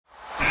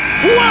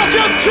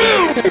Welcome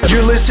to...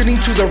 You're listening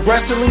to the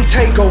Wrestling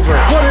Takeover.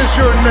 What is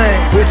your name?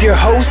 With your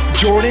host,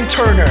 Jordan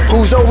Turner,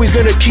 who's always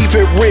gonna keep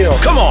it real.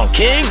 Come on,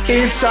 King.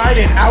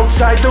 Inside and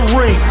outside the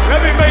ring.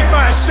 Let me make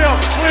myself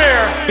clear.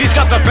 He's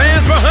got the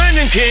fans behind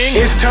him, King.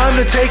 It's time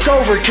to take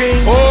over, King.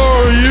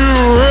 Are you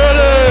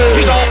ready?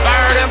 He's all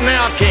fired up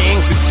now,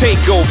 King. The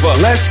takeover.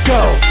 Let's go.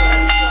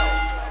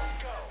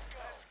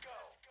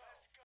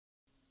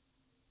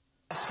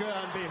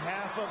 On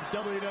behalf of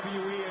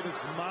WWE, it is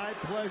my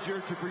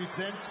pleasure to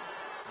present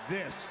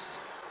this,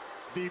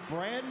 the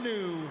brand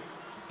new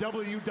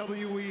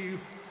WWE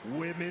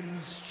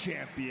Women's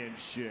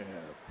Championship.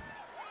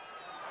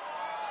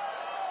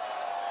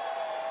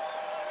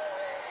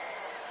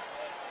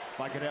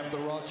 If I could have the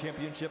Raw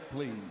Championship,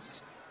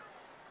 please.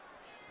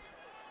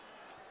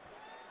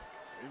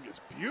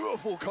 It's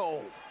beautiful,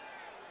 Cole.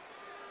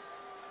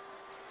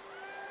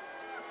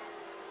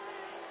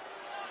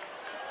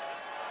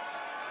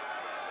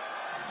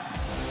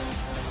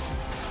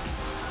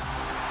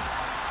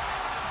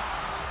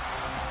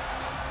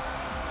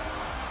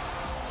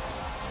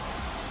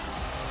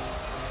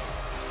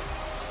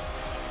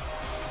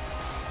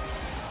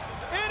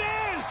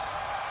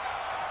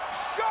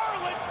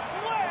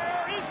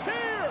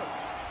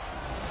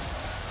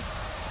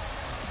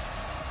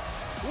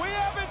 We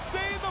haven't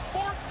seen the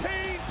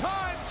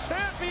 14-time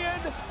champion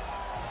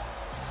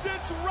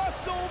since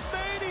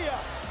WrestleMania.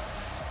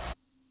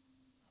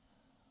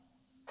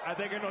 I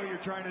think I know what you're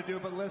trying to do,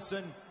 but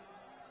listen,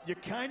 you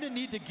kind of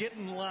need to get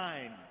in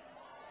line.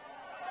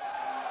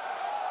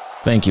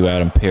 Thank you,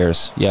 Adam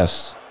Pearce.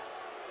 Yes.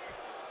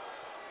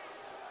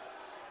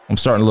 I'm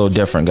starting a little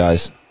different,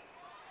 guys.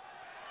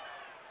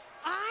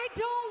 I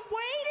don't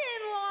wait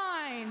in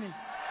line.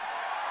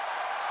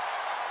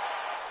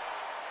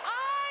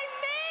 I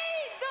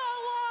made the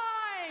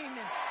line.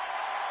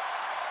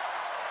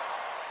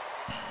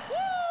 Woo!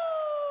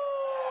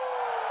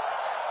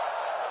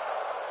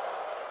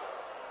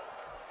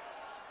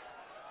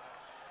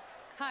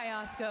 Hi,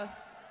 Oscar.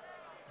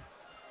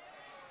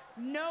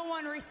 No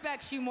one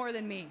respects you more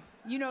than me.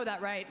 You know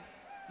that, right?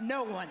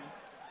 No one.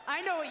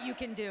 I know what you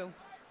can do.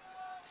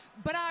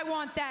 But I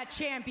want that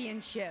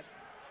championship.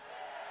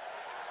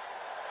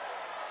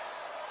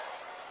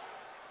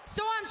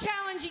 So I'm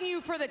challenging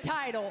you for the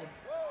title.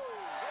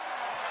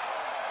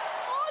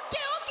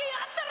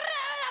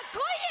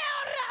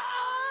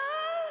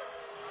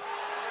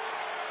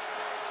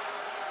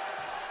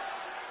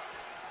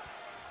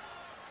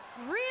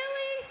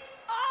 Really?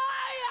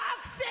 I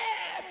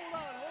accept!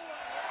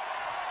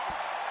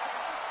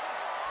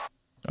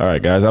 All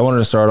right, guys, I wanted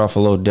to start off a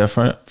little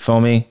different.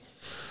 Feel me?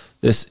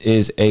 This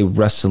is a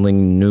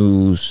wrestling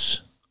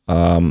news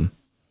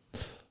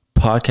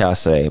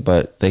podcast today,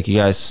 but thank you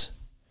guys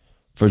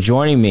for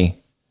joining me.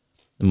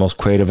 The most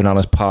creative and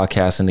honest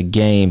podcast in the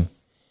game.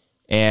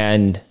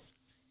 And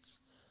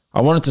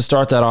I wanted to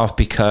start that off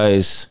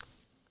because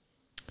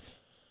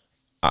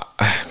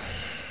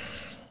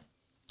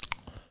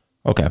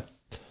okay.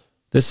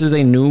 This is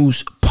a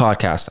news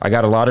podcast. I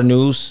got a lot of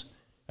news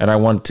and I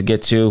wanted to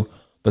get to,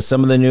 but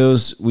some of the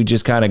news, we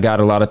just kind of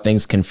got a lot of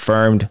things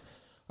confirmed.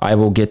 I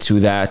will get to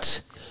that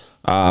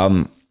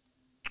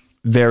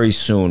very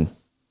soon.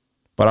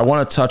 But I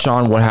want to touch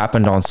on what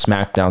happened on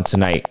SmackDown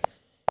tonight.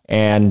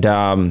 And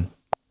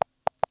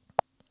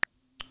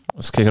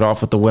let's kick it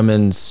off with the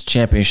Women's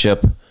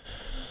Championship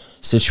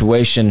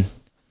situation.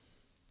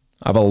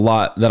 I have a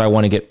lot that I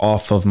want to get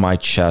off of my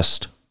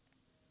chest.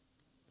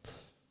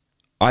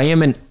 I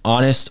am an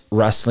honest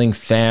wrestling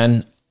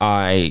fan.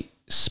 I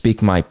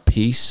speak my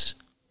piece.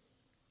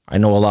 I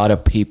know a lot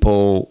of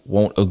people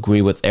won't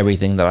agree with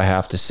everything that I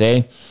have to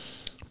say,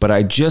 but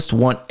I just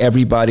want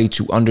everybody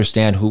to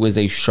understand who is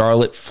a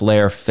Charlotte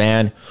Flair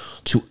fan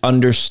to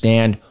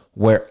understand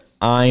where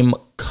I'm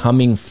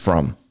coming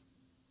from.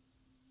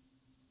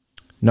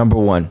 Number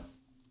one,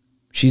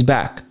 she's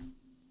back.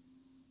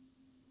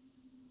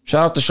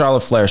 Shout out to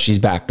Charlotte Flair. She's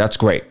back. That's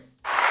great.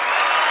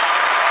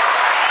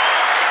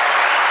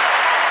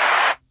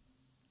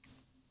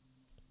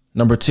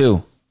 Number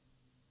two,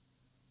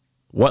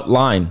 what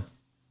line?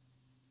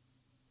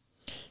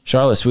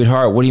 Charlotte,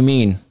 sweetheart, what do you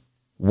mean?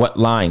 What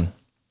line?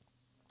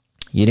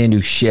 You didn't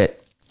do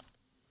shit.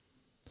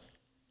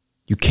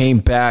 You came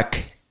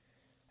back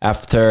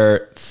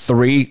after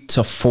 3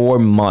 to 4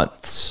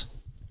 months.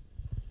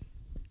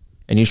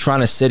 And you're trying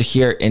to sit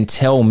here and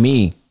tell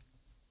me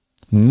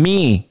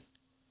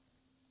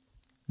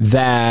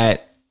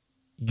that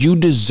you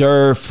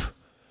deserve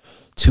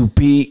to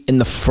be in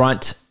the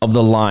front of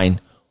the line.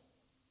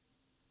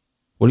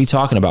 What are you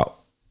talking about?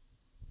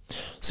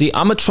 See,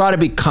 I'm going to try to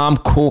be calm,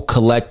 cool,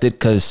 collected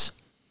because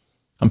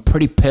I'm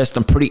pretty pissed.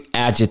 I'm pretty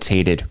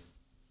agitated.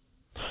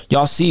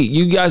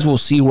 You guys will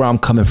see where I'm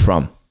coming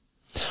from.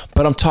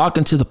 But I'm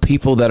talking to the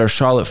people that are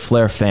Charlotte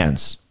Flair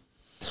fans.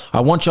 I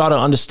want y'all to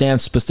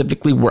understand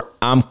specifically where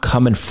I'm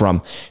coming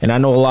from. And I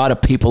know a lot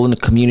of people in the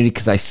community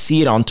because I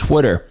see it on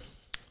Twitter.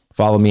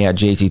 Follow me at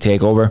JT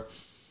Takeover.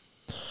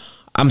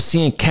 I'm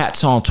seeing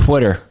cats on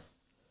Twitter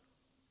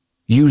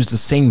use the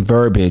same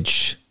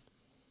verbiage,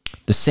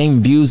 the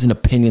same views and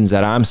opinions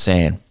that I'm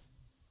saying.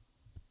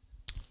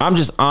 I'm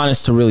just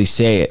honest to really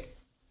say it.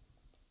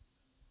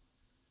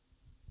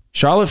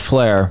 Charlotte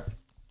Flair,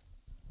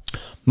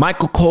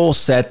 Michael Cole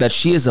said that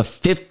she is a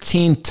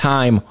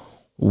 15-time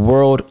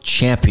world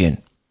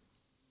champion.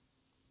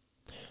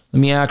 Let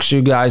me ask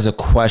you guys a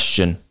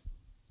question.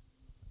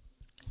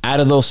 Out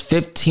of those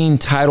 15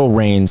 title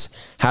reigns,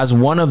 has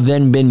one of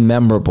them been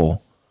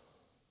memorable?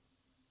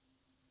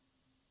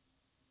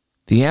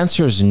 The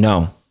answer is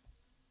no.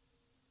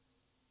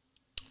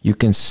 You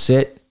can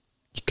sit,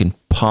 you can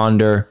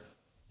ponder,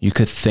 you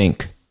could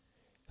think,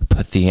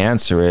 but the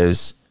answer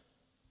is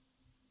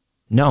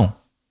no.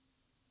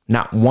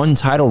 Not one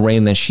title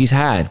reign that she's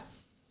had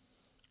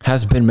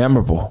has been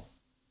memorable.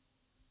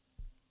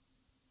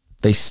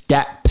 They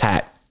stat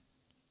pat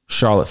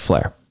Charlotte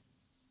Flair.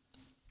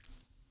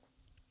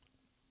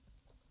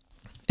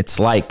 It's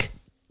like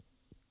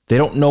they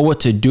don't know what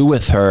to do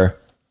with her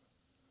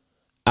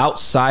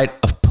outside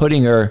of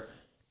putting her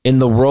in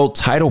the world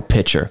title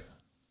picture.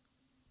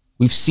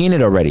 We've seen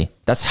it already.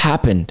 That's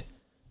happened.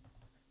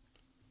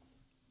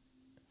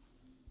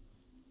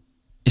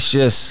 It's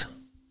just,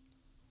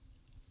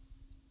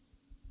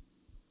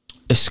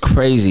 it's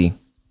crazy.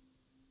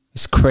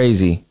 It's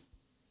crazy.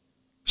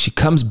 She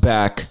comes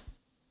back.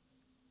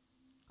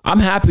 I'm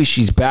happy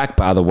she's back,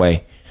 by the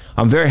way.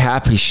 I'm very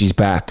happy she's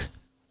back.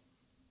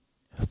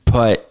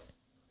 But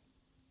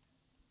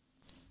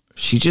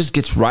she just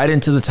gets right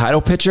into the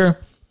title picture.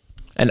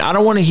 And I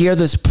don't want to hear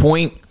this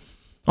point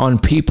on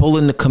people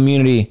in the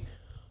community.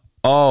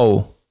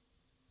 Oh,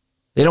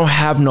 they don't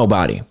have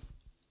nobody.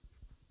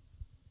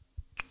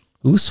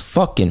 Whose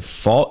fucking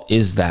fault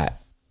is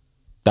that?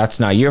 That's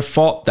not your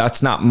fault.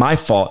 That's not my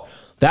fault.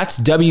 That's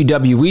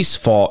WWE's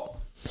fault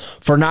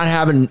for not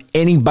having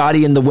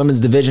anybody in the women's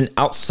division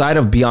outside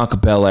of Bianca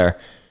Belair.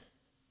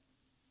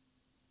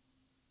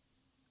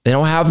 They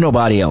don't have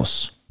nobody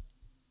else.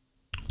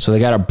 So they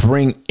got to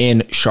bring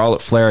in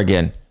Charlotte Flair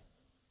again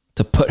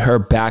to put her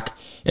back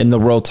in the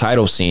world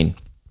title scene.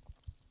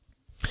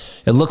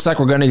 It looks like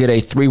we're going to get a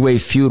three-way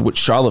feud with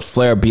Charlotte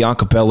Flair,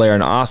 Bianca Belair,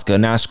 and Asuka,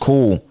 and that's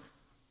cool.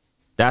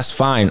 That's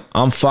fine.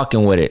 I'm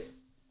fucking with it.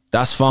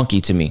 That's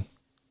funky to me.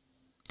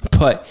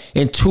 But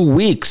in 2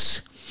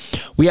 weeks,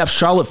 we have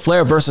Charlotte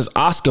Flair versus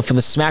Asuka for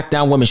the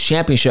SmackDown Women's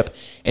Championship,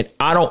 and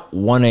I don't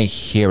want to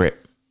hear it.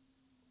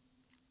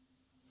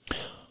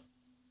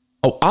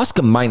 Oh,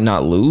 Asuka might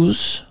not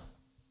lose.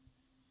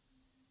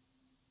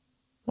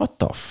 What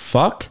the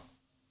fuck?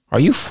 Are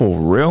you for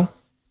real?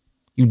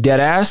 You dead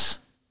ass?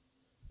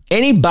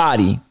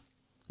 Anybody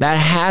that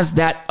has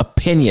that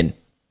opinion,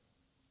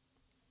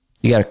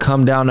 you got to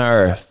come down to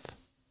earth.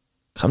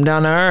 Come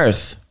down to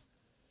earth.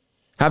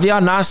 Have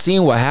y'all not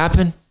seen what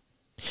happened?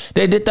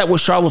 They did that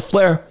with Charlotte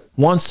Flair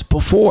once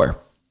before.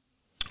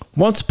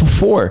 Once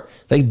before.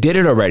 They did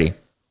it already.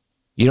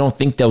 You don't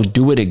think they'll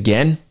do it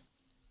again?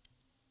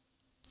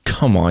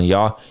 Come on,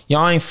 y'all.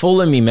 Y'all ain't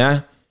fooling me,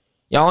 man.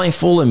 Y'all ain't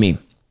fooling me.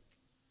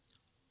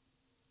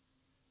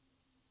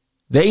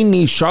 They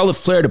need Charlotte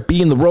Flair to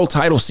be in the world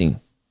title scene.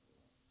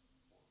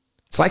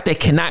 It's like they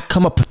cannot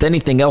come up with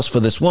anything else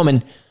for this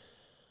woman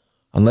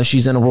unless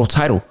she's in a world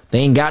title. They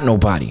ain't got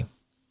nobody.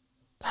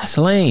 That's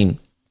lame.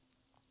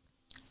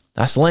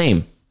 That's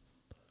lame.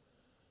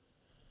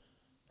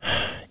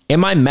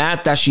 Am I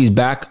mad that she's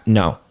back?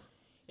 No.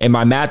 Am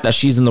I mad that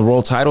she's in the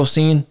world title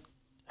scene?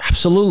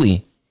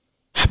 Absolutely.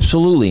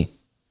 Absolutely.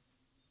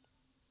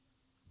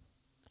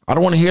 I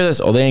don't want to hear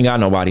this. Oh, they ain't got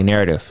nobody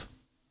narrative.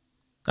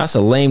 That's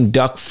a lame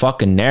duck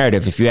fucking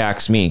narrative if you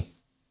ask me.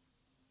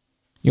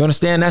 You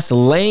understand? That's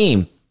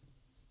lame.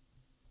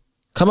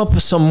 Come up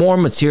with some more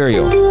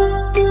material.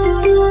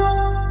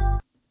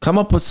 Come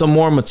up with some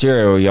more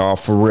material, y'all,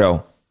 for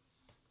real.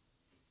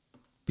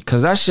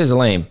 Because that shit's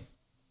lame.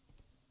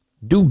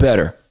 Do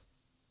better.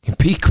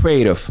 Be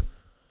creative.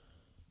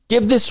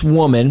 Give this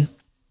woman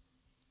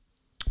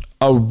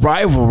a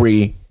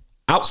rivalry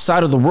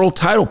outside of the world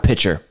title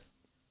picture.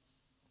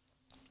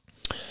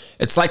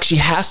 It's like she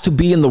has to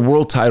be in the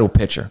world title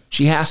picture.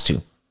 She has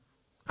to.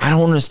 I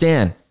don't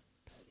understand.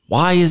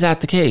 Why is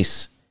that the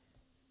case?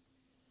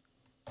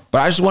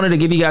 But I just wanted to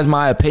give you guys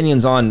my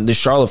opinions on the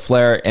Charlotte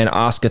Flair and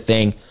Asuka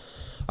thing.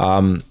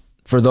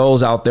 For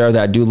those out there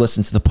that do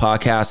listen to the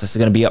podcast, this is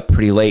going to be up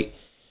pretty late.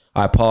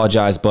 I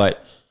apologize,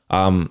 but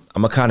I'm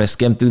going to kind of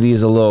skim through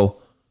these a little,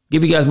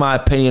 give you guys my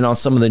opinion on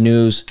some of the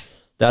news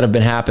that have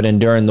been happening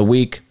during the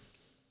week.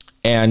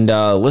 And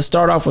let's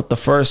start off with the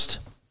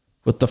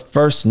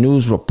first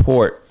news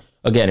report.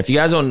 Again, if you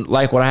guys don't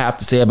like what I have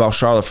to say about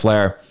Charlotte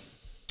Flair,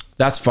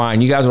 that's fine.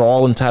 You guys are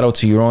all entitled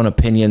to your own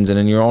opinions and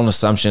in your own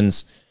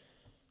assumptions.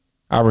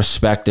 I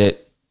respect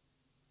it.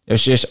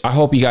 It's just, I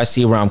hope you guys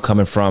see where I'm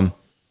coming from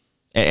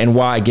and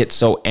why I get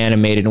so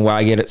animated and why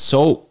I get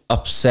so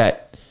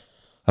upset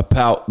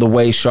about the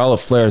way Charlotte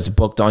Flair is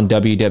booked on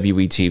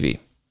WWE TV.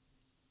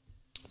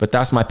 But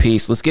that's my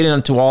piece. Let's get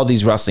into all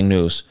these wrestling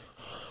news.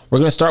 We're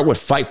going to start with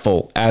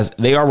Fightful, as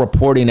they are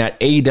reporting that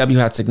AEW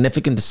had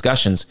significant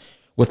discussions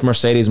with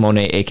Mercedes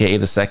Monae, a.k.a.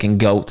 the second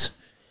GOAT,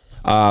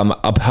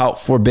 about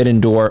Forbidden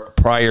Door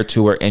prior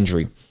to her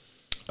injury.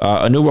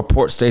 A new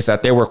report states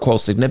that there were,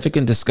 quote,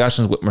 significant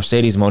discussions with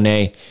Mercedes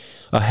Moné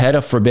ahead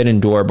of Forbidden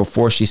Door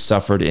before she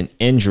suffered an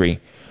injury.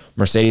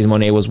 Mercedes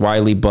Moné was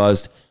widely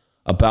buzzed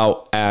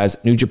about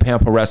as New Japan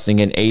Pro Wrestling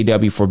and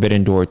AEW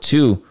Forbidden Door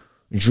 2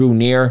 drew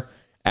near,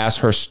 as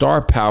her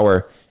star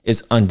power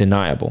is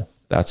undeniable.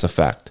 That's a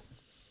fact.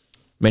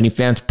 Many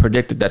fans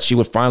predicted that she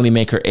would finally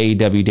make her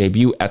AEW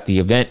debut at the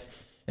event.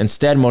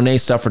 Instead, Moné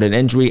suffered an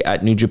injury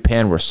at New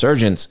Japan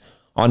Resurgence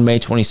on May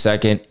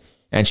 22nd,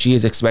 and she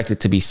is expected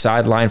to be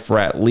sidelined for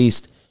at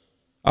least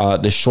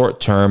the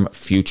short-term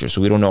future.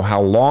 So we don't know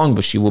how long,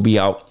 but she will be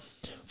out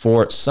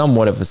for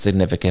somewhat of a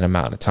significant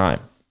amount of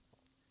time.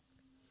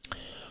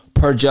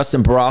 Per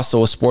Justin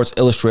Barrasso of Sports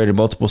Illustrated,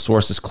 multiple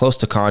sources close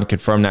to Khan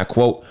confirmed that,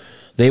 quote,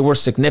 they were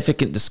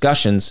significant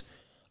discussions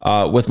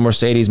with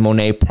Mercedes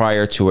Moné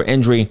prior to her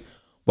injury.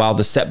 While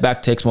the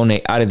setback takes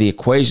Moné out of the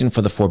equation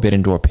for the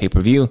Forbidden Door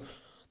pay-per-view,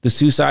 the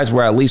two sides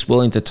were at least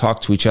willing to talk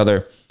to each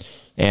other,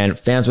 and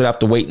fans would have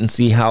to wait and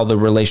see how the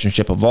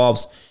relationship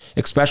evolves,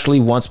 especially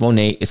once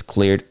Moné is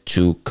cleared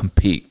to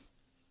compete.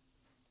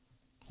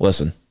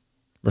 Listen,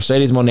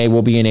 Mercedes Moné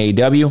will be in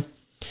AEW.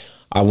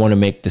 I want to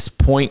make this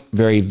point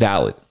very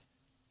valid.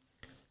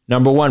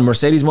 Number one,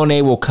 Mercedes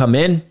Moné will come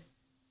in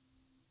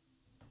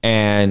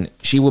and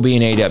she will be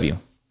in AEW.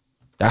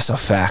 That's a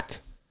fact.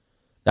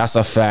 That's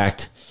a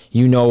fact.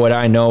 You know it.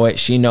 I know it.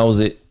 She knows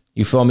it.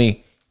 You feel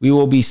me? We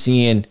will be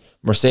seeing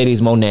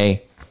Mercedes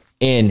Moné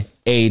in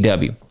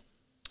AEW.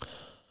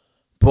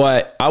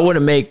 But I want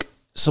to make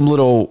some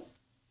little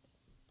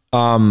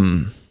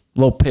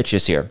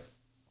pitches here.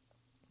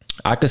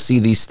 I could see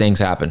these things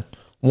happen.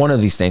 One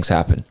of these things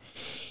happen.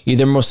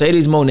 Either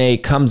Mercedes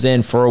Moné comes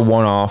in for a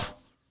one-off,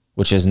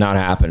 which has not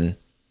happened,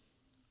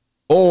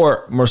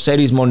 or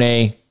Mercedes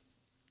Moné,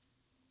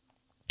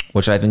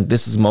 which I think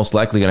this is most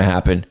likely going to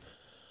happen,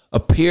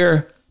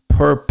 appear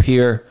per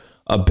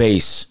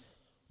base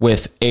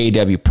with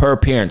AEW, per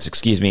appearance,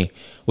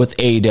 with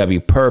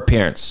AEW, per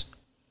appearance,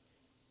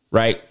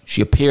 right?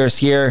 She appears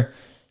here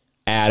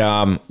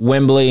at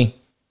Wembley,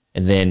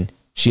 and then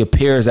she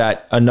appears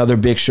at another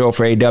big show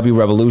for AEW,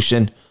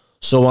 Revolution,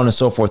 so on and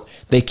so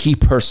forth. They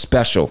keep her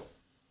special.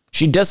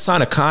 She does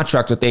sign a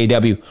contract with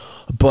AEW,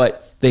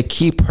 but they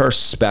keep her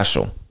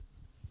special.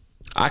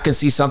 I can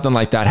see something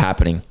like that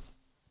happening.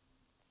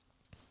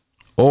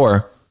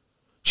 Or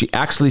she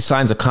actually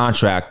signs a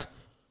contract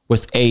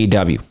with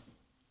AEW.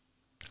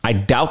 I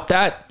doubt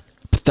that,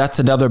 but that's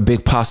another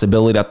big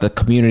possibility that the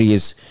community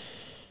is,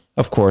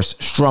 of course,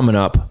 strumming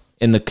up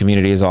in the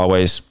community as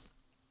always.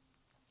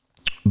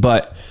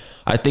 But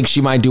I think she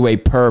might do a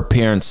per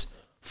appearance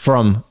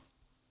from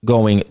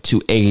going to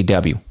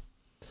AEW.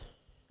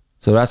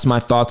 So that's my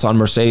thoughts on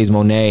Mercedes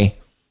Moné.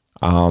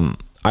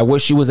 I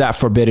wish she was at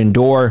Forbidden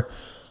Door.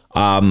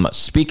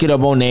 Speaking of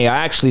Moné,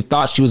 I actually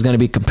thought she was going to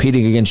be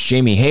competing against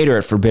Jamie Hayter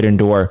at Forbidden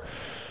Door.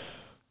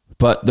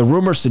 But the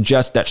rumors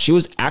suggest that she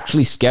was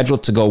actually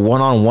scheduled to go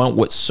one-on-one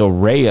with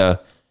Soraya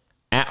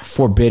at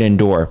Forbidden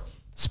Door.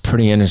 It's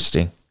pretty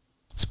interesting.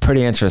 It's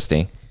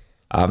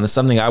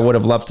something I would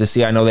have loved to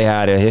see. I know they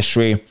had a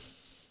history.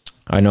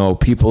 I know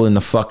people in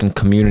the fucking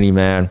community,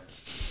 man.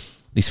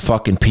 These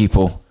fucking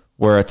people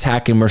were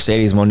attacking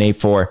Mercedes Moné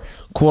for,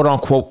 quote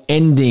unquote,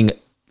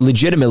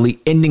 legitimately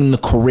ending the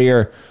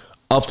career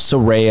of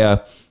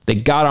Soraya. They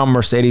got on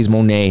Mercedes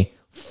Moné,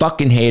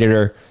 fucking hated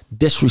her,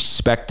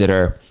 disrespected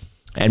her,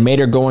 and made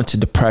her go into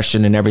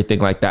depression and everything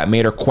like that.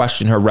 Made her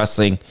question her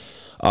wrestling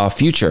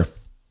future.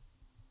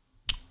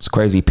 It's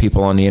crazy,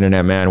 people on the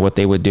internet, man, what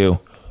they would do.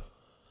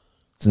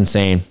 It's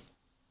insane.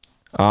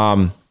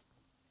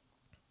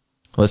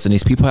 Listen,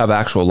 these people have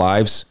actual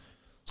lives.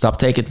 Stop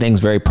taking things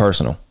very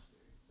personal.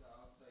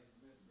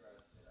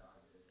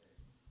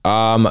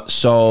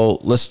 So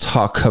let's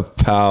talk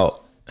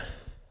about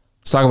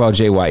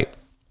Jay White.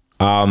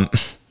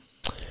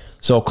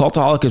 So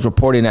Cultaholic is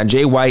reporting that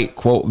Jay White,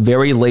 quote,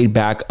 very laid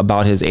back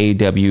about his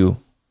AEW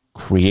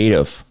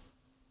creative.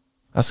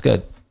 That's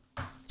good.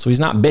 So he's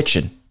not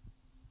bitching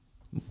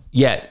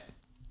yet.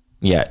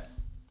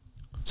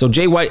 So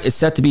Jay White is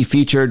set to be a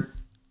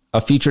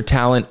featured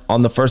talent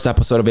on the first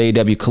episode of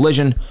AEW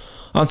Collision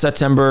on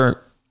Saturday,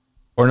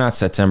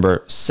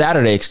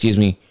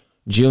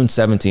 June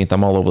 17th.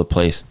 I'm all over the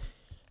place.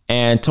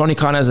 And Tony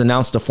Khan has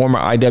announced the former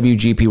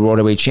IWGP World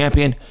Heavyweight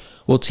Champion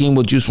will team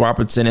with Juice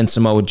Robinson and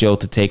Samoa Joe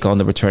to take on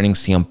the returning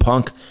CM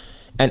Punk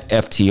and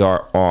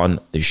FTR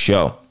on the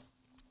show.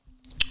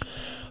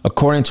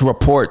 According to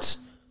reports,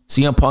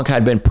 CM Punk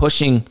had been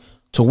pushing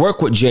to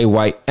work with Jay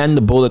White and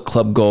the Bullet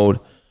Club Gold,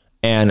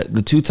 and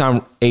the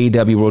two-time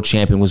AEW World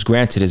Champion was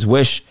granted his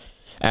wish,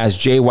 as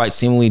Jay White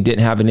seemingly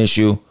didn't have an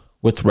issue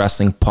with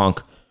wrestling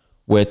Punk,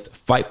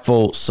 with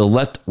Fightful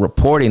Select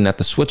reporting that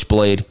the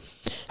Switchblade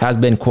has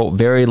been, quote,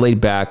 very laid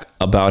back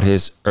about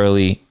his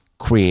early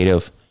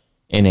creative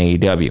in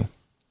AEW.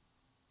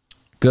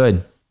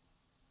 Good.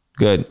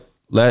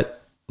 Let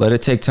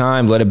it take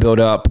time. Let it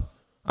build up.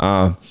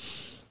 We're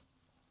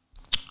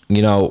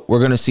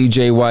going to see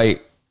Jay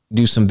White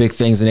do some big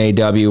things in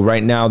AEW.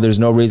 Right now, there's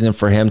no reason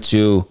for him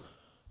to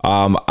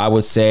I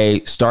would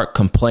say start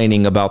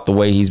complaining about the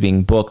way he's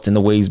being booked and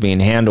the way he's being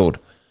handled.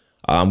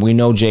 We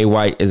know Jay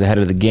White is ahead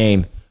of the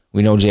game.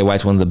 We know Jay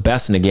White's one of the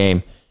best in the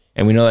game.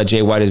 And we know that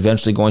Jay White is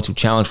eventually going to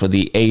challenge for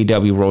the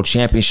AEW World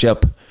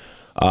Championship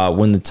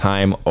when the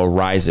time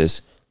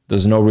arises.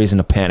 There's no reason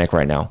to panic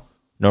right now.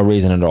 No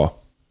reason at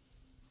all.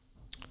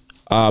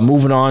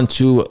 Moving on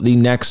to the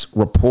next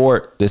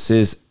report. This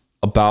is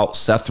about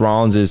Seth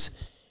Rollins'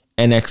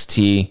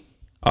 NXT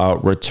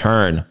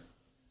return.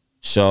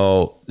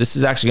 So this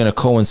is actually going to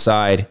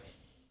coincide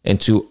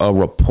into a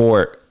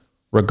report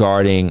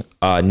regarding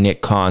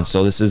Nick Khan.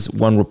 So this is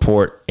one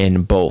report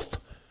in both.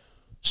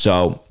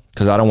 So,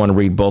 because I don't want to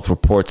read both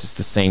reports, it's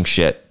the same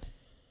shit.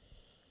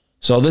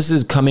 So this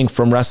is coming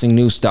from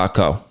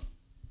WrestlingNews.co.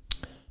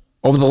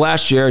 Over the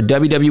last year,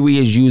 WWE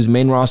has used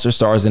main roster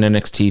stars in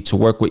NXT to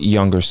work with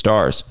younger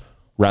stars.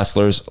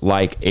 Wrestlers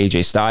like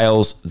AJ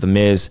Styles, The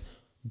Miz,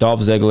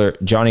 Dolph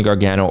Ziggler, Johnny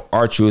Gargano,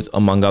 R-Truth,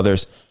 among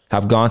others,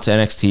 have gone to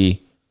NXT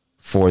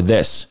for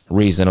this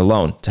reason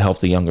alone, to help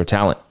the younger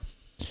talent.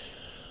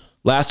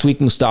 Last week,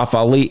 Mustafa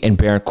Ali and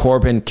Baron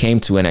Corbin came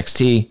to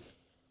NXT.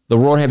 The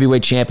World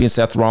Heavyweight Champion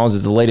Seth Rollins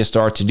is the latest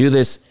star to do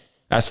this,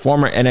 as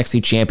former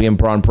NXT champion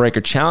Braun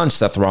Breaker challenged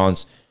Seth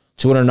Rollins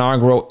to an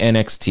inaugural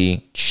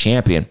NXT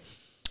champion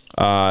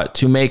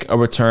to make a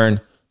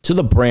return to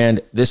the brand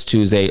this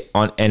Tuesday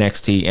on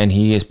NXT, and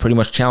he is pretty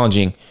much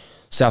challenging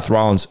Seth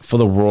Rollins for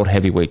the World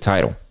Heavyweight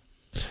title.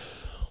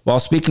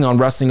 While speaking on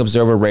Wrestling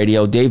Observer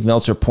Radio, Dave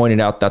Meltzer pointed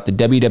out that the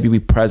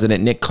WWE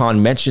president Nick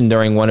Khan mentioned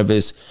during one of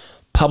his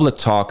public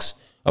talks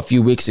a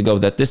few weeks ago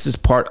that this is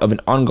part of an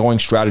ongoing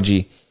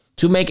strategy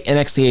to make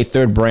NXT a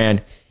third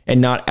brand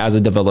and not as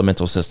a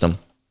developmental system.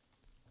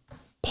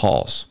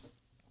 Pause.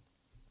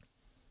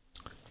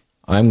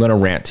 I'm going to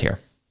rant here.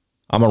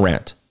 I'm a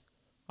rant.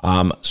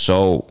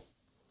 So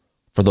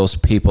for those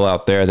people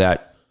out there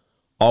that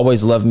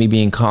always love me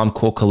being calm,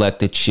 cool,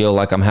 collected, chill,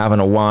 like I'm having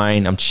a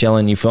wine, I'm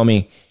chilling, you feel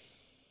me?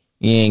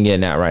 You ain't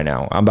getting that right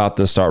now. I'm about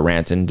to start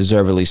ranting,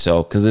 deservedly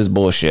so, because this is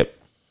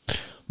bullshit.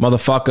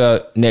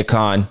 Motherfucker, Nick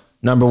Khan,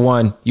 number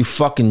one, you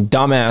fucking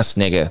dumbass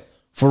nigga.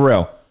 For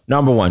real.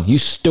 Number one, you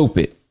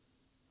stupid.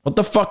 What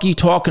the fuck are you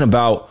talking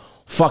about?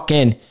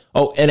 Fucking,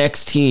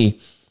 NXT.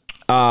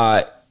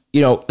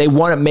 They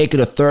want to make it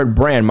a third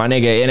brand. My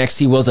nigga,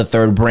 NXT was a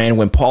third brand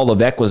when Paul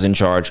Levesque was in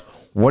charge.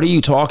 What are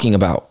you talking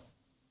about?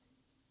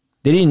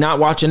 Did he not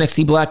watch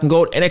NXT Black and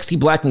Gold? NXT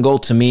Black and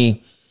Gold, to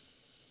me,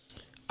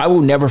 I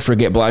will never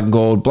forget Black and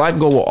Gold. Black and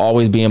Gold will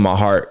always be in my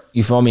heart.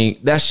 You feel me?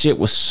 That shit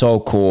was so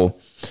cool.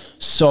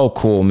 So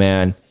cool,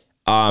 man.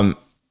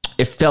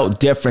 It felt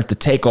different. The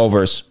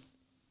takeovers.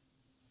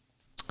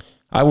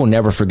 I will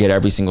never forget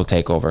every single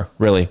takeover.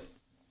 Really.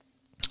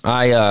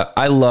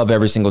 I love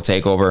every single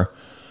takeover.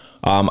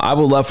 I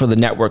would love for the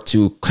network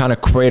to kind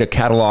of create a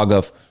catalog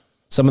of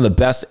some of the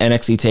best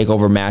NXT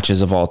takeover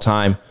matches of all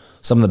time.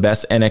 Some of the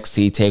best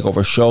NXT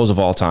takeover shows of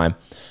all time.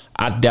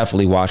 I'd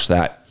definitely watch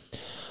that.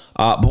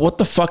 But what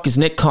the fuck is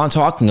Nick Khan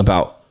talking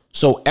about?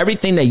 So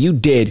everything that you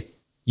did,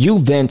 you,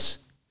 Vince,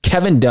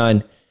 Kevin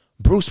Dunn,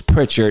 Bruce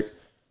Pritchard,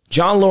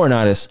 John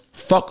Laurinaitis,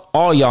 fuck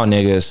all y'all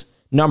niggas.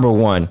 Number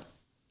one.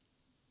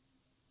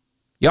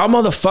 Y'all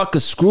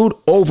motherfuckers screwed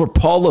over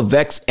Paul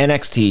Levesque's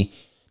NXT.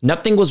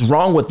 Nothing was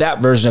wrong with that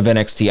version of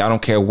NXT. I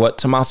don't care what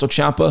Tommaso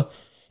Ciampa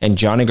and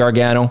Johnny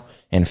Gargano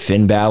and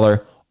Finn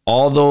Balor,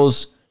 all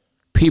those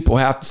people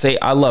have to say.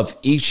 I love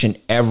each and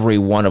every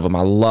one of them.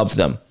 I love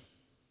them.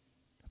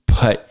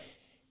 But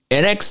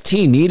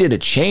NXT needed a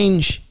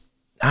change?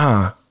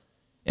 Nah.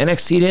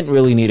 NXT didn't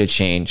really need a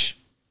change.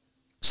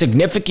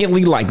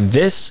 Significantly like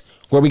this,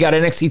 where we got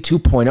NXT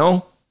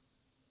 2.0?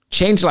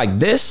 Change like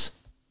this?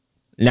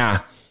 Nah.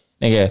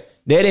 Nigga,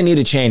 they didn't need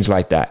a change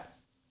like that.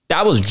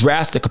 That was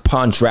drastic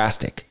upon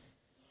drastic.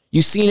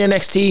 You seen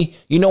NXT?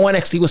 You know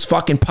NXT was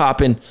fucking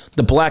popping.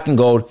 The Black and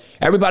Gold.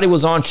 Everybody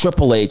was on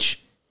Triple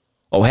H.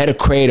 Oh, head of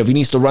creative. He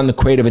needs to run the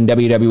creative in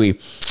WWE.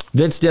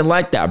 Vince didn't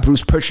like that.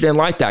 Bruce Pritchard didn't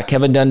like that.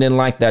 Kevin Dunn didn't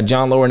like that.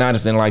 John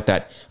Laurinaitis didn't like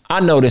that. I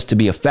know this to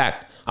be a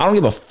fact. I don't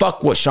give a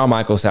fuck what Shawn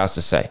Michaels has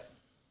to say.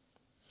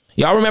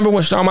 Y'all remember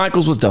when Shawn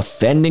Michaels was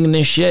defending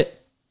this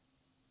shit?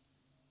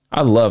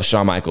 I love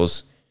Shawn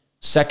Michaels.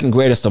 Second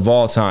greatest of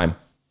all time.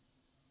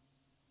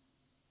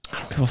 I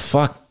don't give a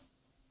fuck.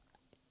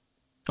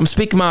 I'm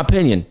speaking my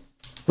opinion.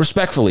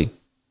 Respectfully.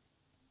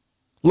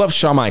 Love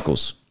Shawn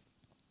Michaels.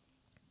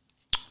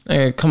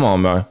 Hey, come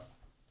on, man.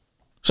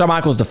 Shawn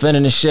Michaels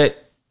defending this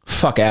shit.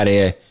 Fuck out of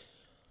here.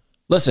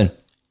 Listen.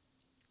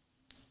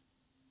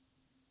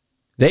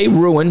 They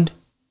ruined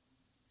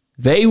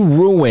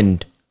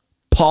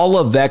Paul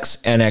Levesque's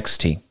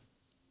NXT.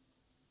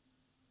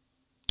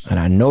 And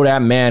I know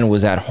that man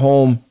was at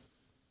home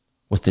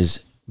with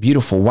his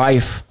beautiful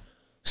wife,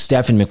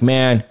 Stephanie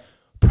McMahon,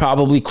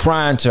 probably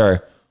crying to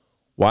her.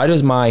 Why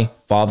does my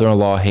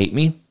father-in-law hate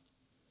me?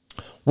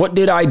 What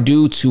did I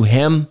do to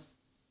him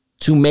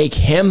to make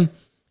him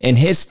and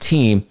his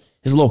team,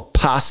 his little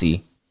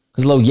posse,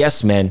 his little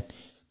yes men,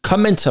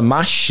 come into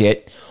my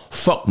shit,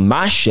 fuck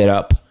my shit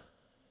up,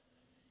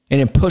 and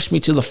then push me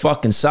to the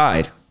fucking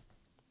side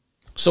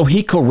so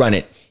he could run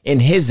it? in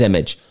his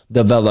image,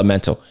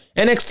 developmental.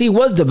 NXT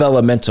was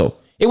developmental.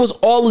 It was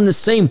all in the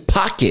same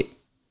pocket.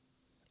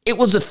 It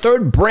was a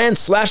third brand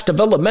 /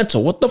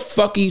 developmental. What the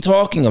fuck are you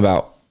talking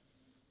about?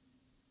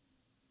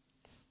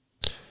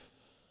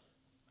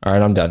 All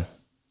right, I'm done.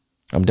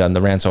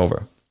 The rant's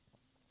over.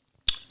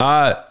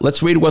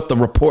 Let's read what the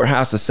report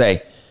has to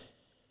say,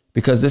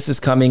 because this is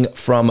coming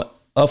from,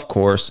 of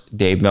course,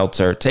 Dave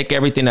Meltzer. Take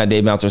everything that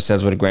Dave Meltzer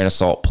says with a grain of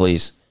salt,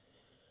 please.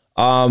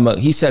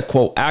 He said,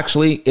 quote,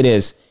 actually, it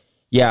is.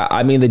 Yeah,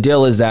 I mean, the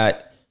deal is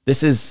that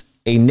this is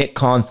a Nick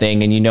Khan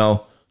thing, and,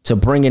 to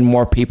bring in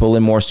more people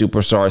and more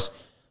superstars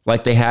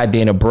like they had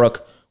Dana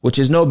Brooke, which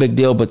is no big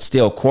deal, but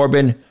still,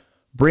 Corbin,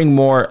 bring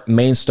more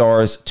main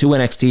stars to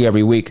NXT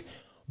every week,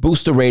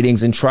 boost the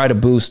ratings, and try to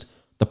boost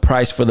the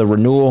price for the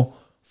renewal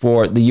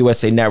for the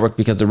USA Network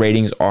because the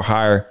ratings are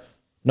higher.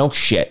 No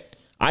shit.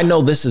 I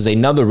know this is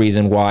another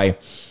reason why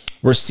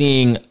we're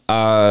seeing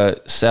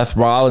Seth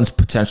Rollins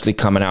potentially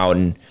coming out,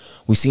 and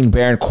we've seen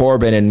Baron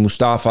Corbin and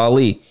Mustafa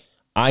Ali.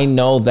 I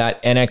know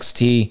that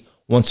NXT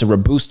wants a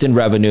reboost in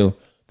revenue.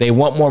 They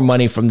want more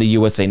money from the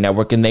USA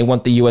Network, and they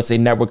want the USA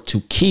Network to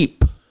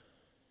keep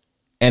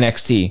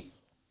NXT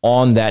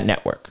on that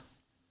network.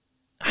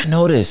 I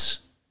know this.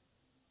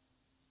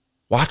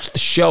 Watch the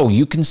show.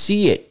 You can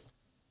see it,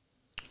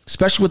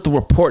 especially with the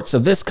reports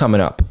of this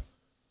coming up.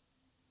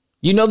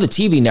 The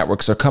TV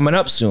networks are coming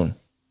up soon,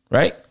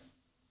 right?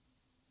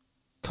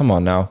 Come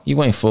on now.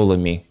 You ain't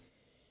fooling me.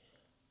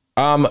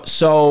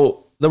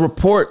 So the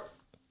report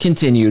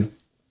continued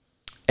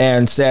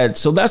and said,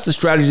 so that's the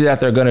strategy that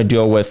they're going to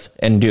deal with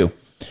and do.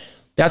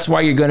 That's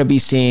why you're going to be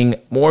seeing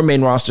more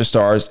main roster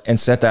stars, and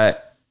said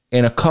that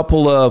in a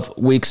couple of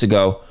weeks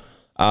ago,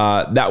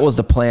 that was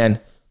the plan,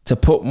 to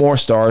put more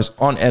stars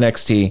on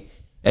NXT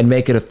and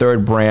make it a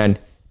third brand.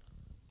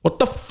 What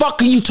the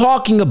fuck are you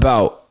talking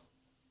about?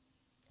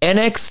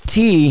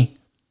 NXT,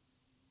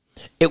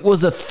 it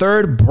was a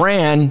third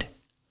brand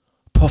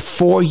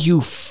before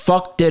you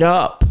fucked it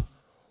up.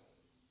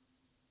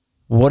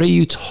 What are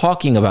you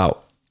talking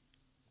about?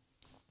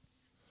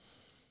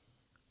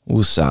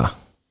 Woosah.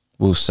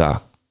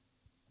 All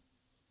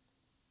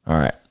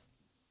right.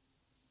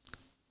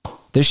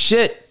 This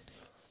shit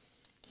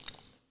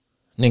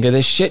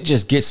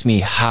just gets me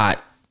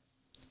hot,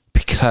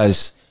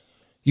 because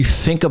you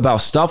think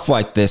about stuff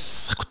like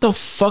this. What the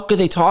fuck are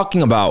they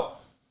talking about?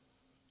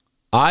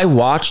 I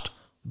watched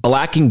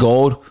Black and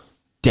Gold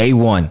day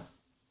one.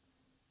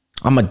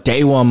 I'm a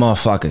day one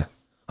motherfucker.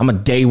 I'm a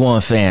day one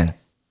fan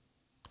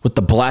with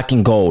the Black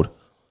and Gold.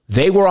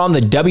 They were on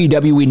the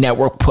WWE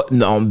Network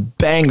putting on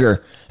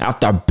banger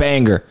after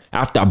banger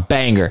after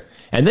banger.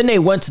 And then they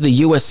went to the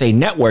USA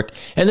Network,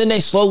 and then they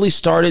slowly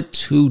started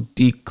to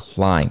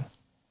decline,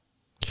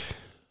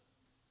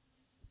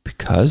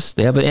 because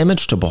they have an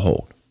image to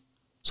behold.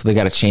 So they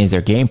got to change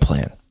their game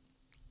plan.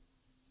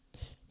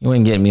 You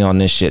ain't getting me on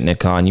this shit, Nick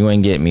Khan. You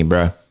ain't getting me,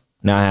 bro.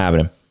 Not having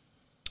him.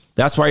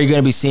 That's why you're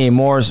going to be seeing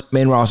more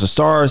main roster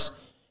stars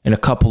in a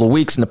couple of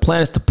weeks. And the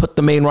plan is to put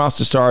the main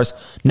roster stars,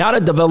 not a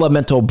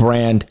developmental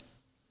brand.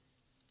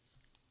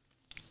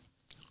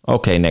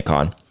 Okay, Nick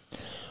Khan.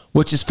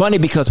 Which is funny,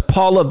 because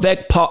Paul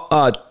Levesque,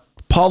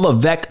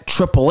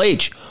 Triple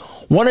H,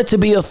 wanted to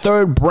be a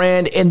third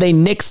brand, and they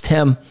nixed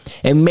him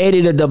and made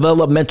it a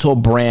developmental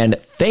brand.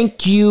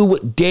 Thank you,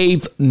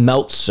 Dave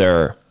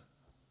Meltzer.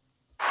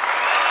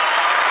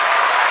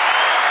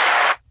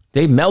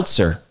 Dave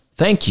Meltzer,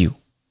 thank you.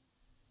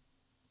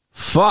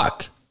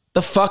 Fuck.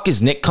 The fuck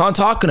is Nick Khan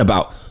talking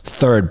about?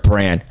 Third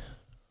brand.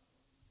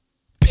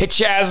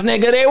 Bitch ass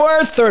nigga, they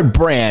were third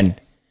brand.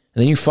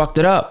 And then you fucked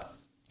it up.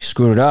 You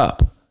screwed it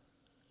up.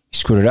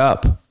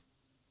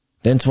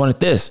 Then it's one at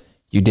this.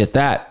 You did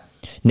that.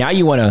 Now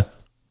you want to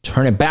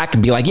turn it back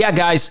and be like, yeah,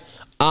 guys,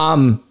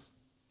 we're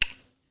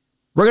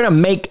going to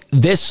make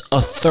this a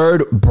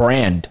third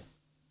brand.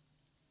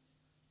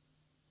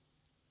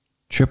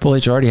 Triple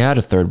H already had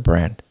a third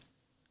brand.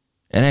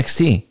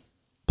 NXT,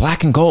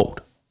 Black and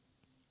Gold.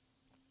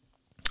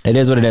 It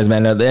is what it is,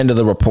 man. At the end of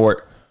the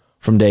report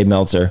from Dave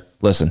Meltzer,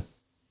 listen.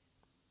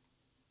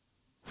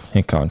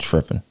 Nick Khan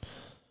tripping.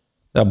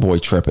 That boy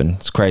tripping.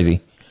 It's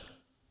crazy.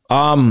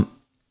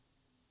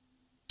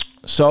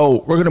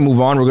 So we're going to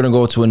move on. We're going to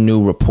go to a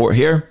new report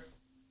here.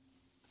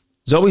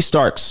 Zoe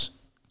Starks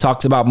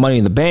talks about Money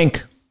in the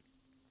Bank,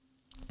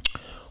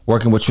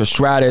 working with Trish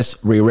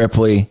Stratus, Rhea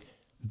Ripley,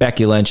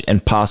 Becky Lynch,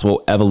 and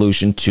possible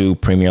Evolution 2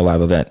 Premier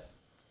Live event.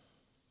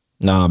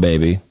 Nah,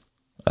 baby.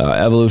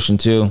 Evolution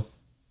 2.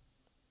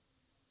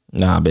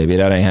 Nah, baby.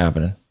 That ain't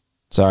happening.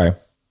 Sorry.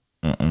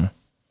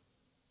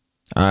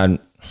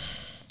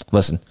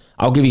 Listen,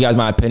 I'll give you guys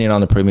my opinion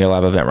on the Premier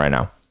Live event right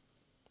now.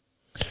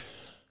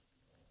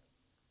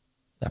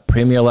 That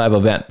Premier Live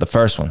event, the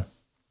first one,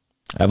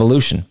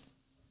 Evolution,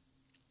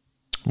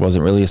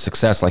 wasn't really a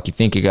success like you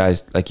think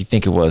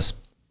it was.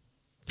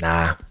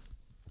 Nah.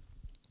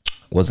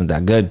 It wasn't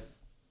that good.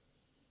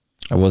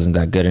 It wasn't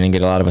that good. It didn't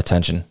get a lot of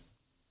attention.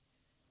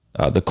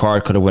 The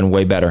card could have went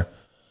way better.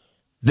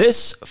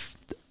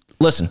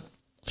 Listen,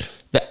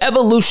 the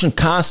Evolution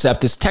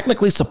concept is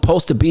technically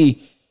supposed to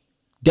be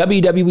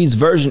WWE's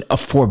version of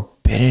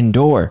Forbidden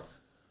Door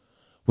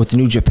with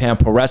New Japan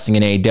Pro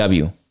Wrestling and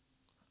AEW.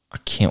 I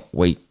can't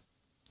wait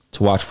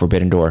to watch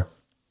Forbidden Door.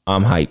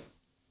 I'm hyped.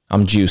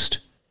 I'm juiced.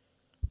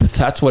 But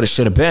that's what it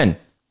should have been.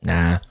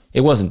 Nah,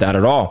 it wasn't that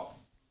at all.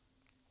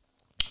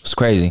 It was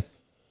crazy.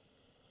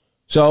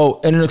 So,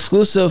 in an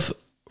exclusive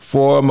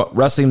from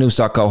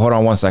WrestlingNews.co, hold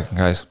on one second,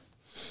 guys.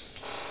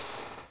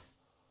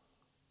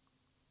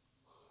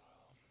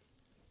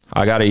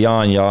 I got to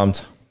yawn, y'all. I'm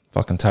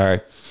fucking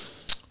tired.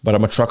 But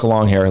I'm going to truck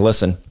along here.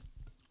 Listen,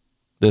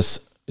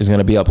 this is going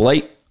to be up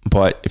late,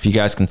 but if you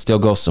guys can still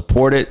go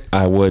support it,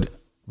 I would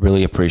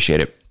really appreciate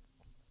it.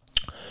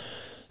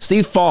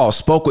 Steve Fall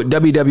spoke with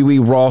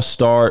WWE Raw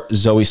star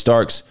Zoe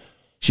Starks.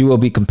 She will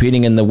be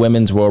competing in the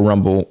Women's Royal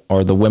Rumble,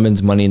 or the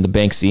Women's Money in the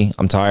Bank. See,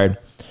 I'm tired.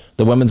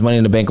 The Women's Money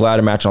in the Bank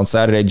ladder match on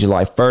Saturday,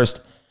 July 1st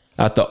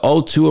at the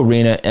O2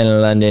 Arena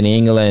in London,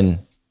 England.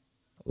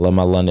 Love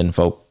my London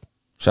folk.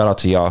 Shout out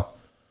to y'all.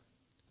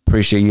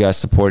 Appreciate you guys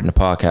supporting the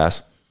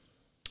podcast.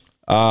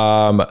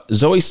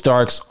 Zoe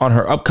Starks on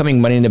her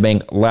upcoming Money in the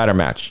Bank ladder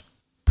match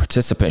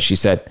participant. She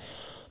said,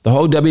 "The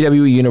whole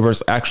WWE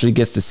universe actually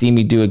gets to see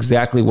me do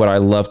exactly what I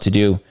love to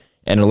do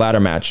in a ladder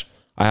match.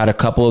 I had a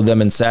couple of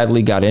them and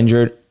sadly got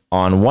injured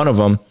on one of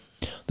them.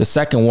 The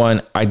second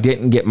one, I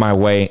didn't get my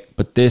way,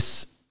 but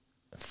this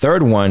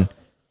third one,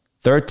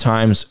 third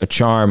time's a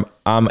charm.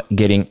 I'm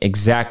getting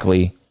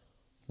exactly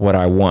what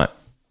I want.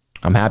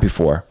 I'm happy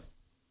for her.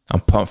 I'm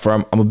pumped for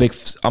her. I'm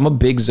a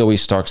big Zoe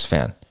Starks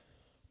fan.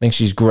 I think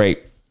she's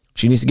great.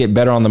 She needs to get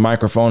better on the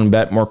microphone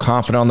and more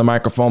confident on the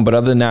microphone. But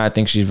other than that, I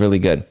think she's really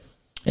good.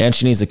 And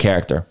she needs a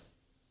character."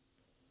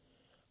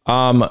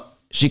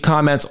 She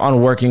comments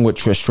on working with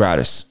Trish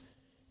Stratus.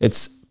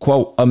 It's,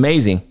 quote,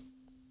 "amazing.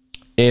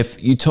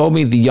 If you told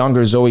me the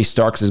younger Zoe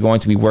Starks is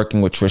going to be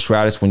working with Trish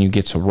Stratus when you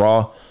get to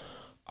Raw,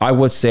 I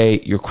would say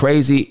you're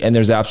crazy and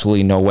there's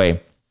absolutely no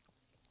way.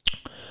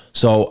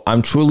 So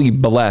I'm truly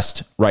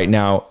blessed right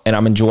now, and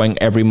I'm enjoying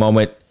every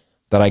moment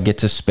that I get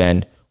to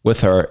spend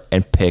with her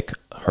and pick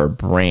her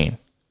brain."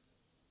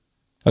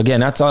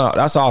 Again, that's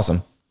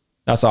awesome.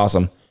 That's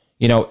awesome.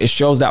 You know, it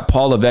shows that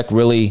Paul Levesque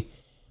really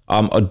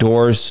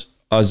adores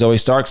Zoe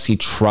Starks. He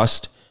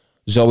trusts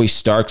Zoe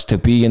Starks to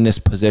be in this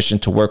position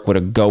to work with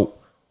a GOAT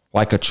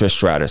like a Trish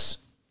Stratus.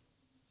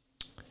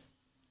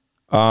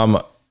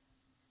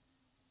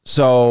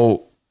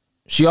 So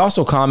she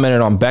also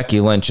commented on Becky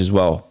Lynch as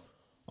well.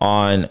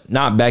 On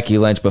not Becky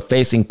Lynch, but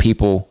facing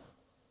people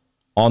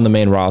on the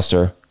main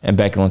roster. And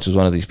Becky Lynch was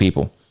one of these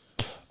people.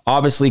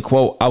 Obviously,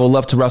 quote, "I would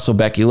love to wrestle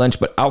Becky Lynch,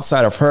 but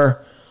outside of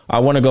her, I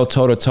want to go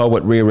toe-to-toe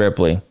with Rhea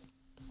Ripley."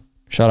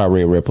 Shout out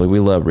Rhea Ripley. We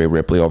love Rhea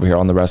Ripley over here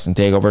on the Wrestling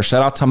Takeover.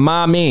 Shout out to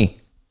Mommy.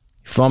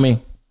 You feel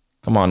me?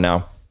 Come on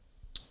now.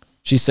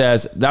 She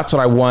says, "That's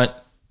what I want,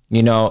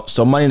 you know,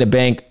 so Money in the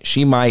Bank,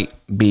 she might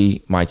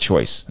be my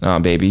choice." Nah,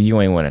 baby,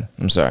 you ain't winning.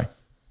 I'm sorry.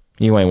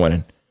 You ain't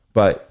winning.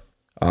 But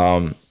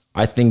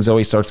I think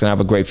Zoe Stark's going to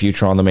have a great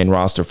future on the main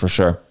roster for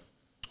sure.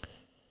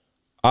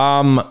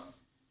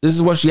 This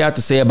is what she had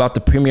to say about the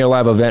Premier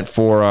Live event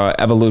for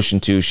Evolution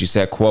 2. She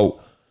said, quote,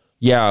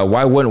 "Yeah,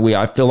 why wouldn't we?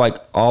 I feel like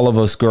all of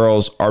us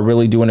girls are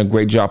really doing a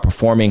great job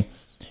performing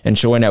and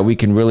showing that we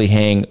can really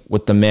hang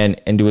with the men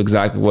and do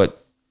exactly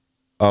what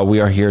we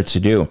are here to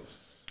do.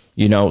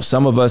 You know,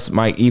 some of us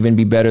might even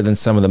be better than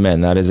some of the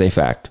men. That is a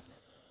fact.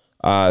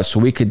 So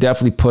we could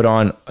definitely put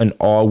on an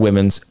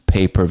all-women's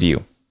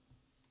pay-per-view."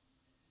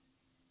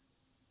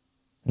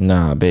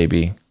 Nah,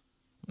 baby.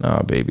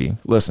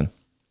 Listen.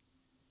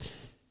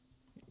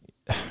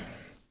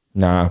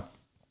 Nah.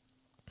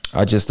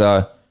 I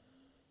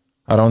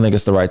don't think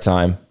it's the right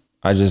time.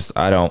 I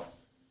don't.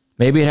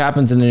 Maybe it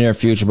happens in the near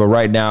future, but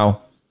right now,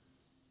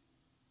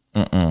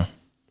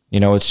 You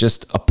know, it's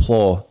just a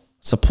ploy.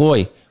 It's a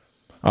ploy.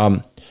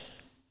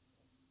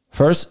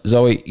 First,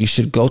 Zoe, you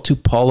should go to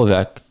Paul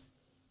Levesque.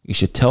 You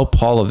should tell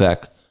Paul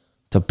Levesque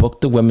to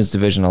book the women's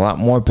division a lot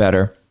more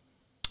better,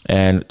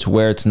 and to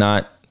where it's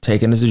not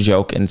taken as a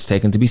joke and it's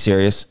taken to be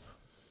serious.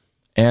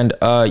 And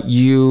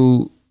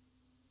you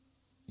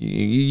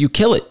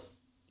kill it.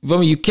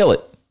 You kill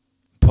it.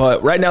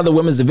 But right now, the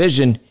women's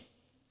division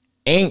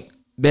ain't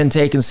been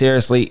taken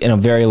seriously in a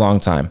very long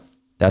time.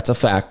 That's a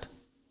fact.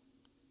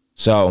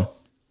 So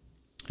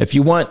if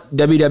you want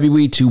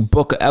WWE to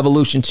book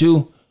Evolution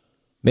 2,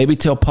 maybe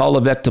tell Paul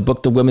Levesque to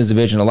book the women's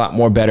division a lot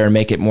more better and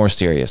make it more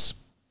serious.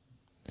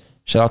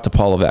 Shout out to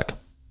Paul Levesque.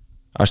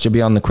 I should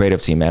be on the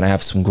creative team, man. I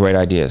have some great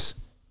ideas.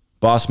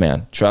 Boss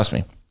man, trust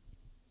me.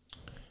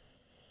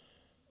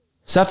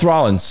 Seth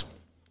Rollins.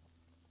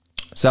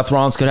 Seth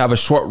Rollins could have a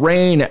short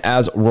reign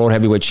as World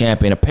Heavyweight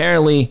Champion.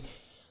 Apparently,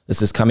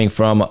 this is coming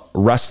from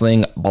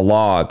Wrestling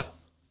Blog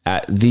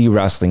at The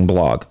Wrestling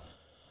Blog.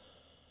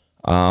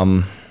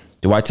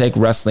 Do I take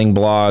Wrestling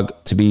Blog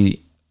to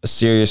be a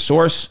serious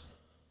source?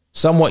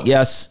 Somewhat,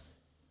 yes.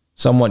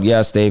 Somewhat,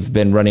 yes. They've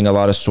been running a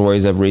lot of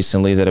stories of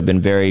recently that have been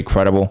very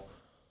credible.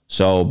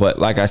 So, but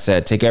like I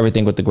said, take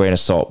everything with a grain of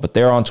salt. But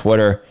they're on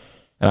Twitter,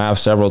 and I have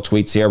several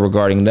tweets here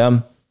regarding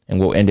them, and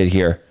we'll end it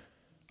here.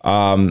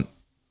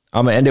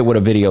 I'm going to end it with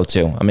a video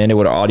too. I'm going to end it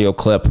with an audio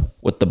clip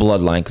with the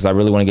bloodline because I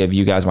really want to give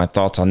you guys my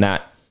thoughts on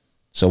that.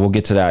 So we'll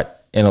get to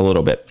that in a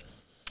little bit.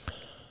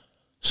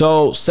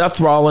 So Seth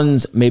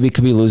Rollins maybe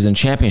could be losing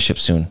championship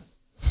soon.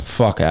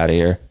 Fuck out of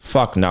here.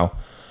 Fuck no.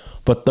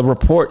 But the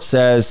report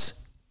says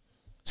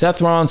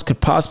Seth Rollins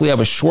could possibly have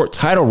a short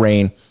title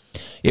reign.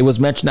 It was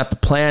mentioned that the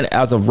plan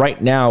as of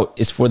right now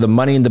is for the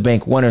Money in the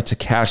Bank winner to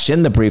cash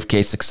in the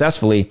briefcase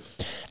successfully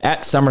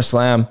at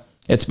SummerSlam.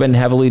 It's been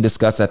heavily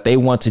discussed that they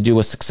want to do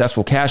a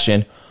successful cash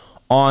in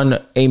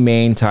on a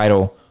main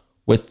title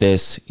with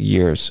this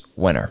year's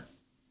winner.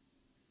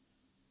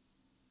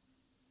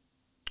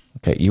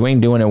 Okay, you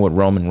ain't doing it with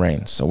Roman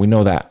Reigns, so we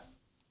know that.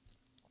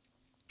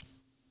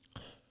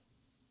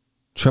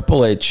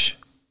 Triple H.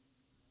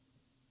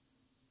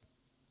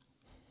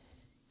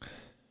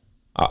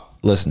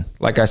 Listen,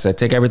 like I said,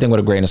 take everything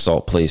with a grain of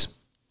salt, please.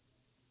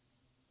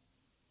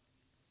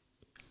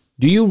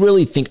 Do you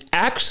really think,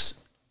 ask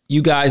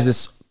you guys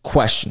this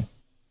question.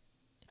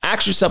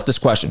 Ask yourself this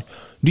question.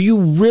 Do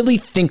you really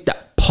think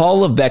that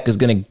Paul Levesque is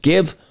going to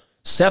give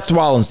Seth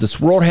Rollins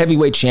this World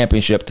Heavyweight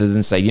Championship to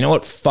then say, you know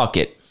what, fuck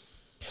it.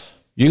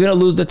 You're going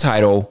to lose the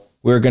title.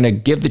 We're going to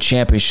give the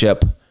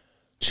championship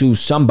to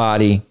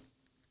somebody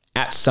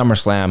at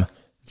SummerSlam.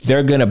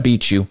 They're going to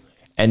beat you,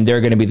 and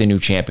they're going to be the new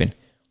champion.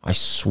 I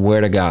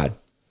swear to God,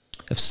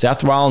 if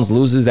Seth Rollins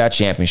loses that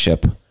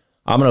championship,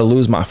 I'm going to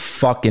lose my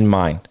fucking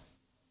mind.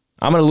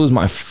 I'm going to lose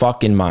my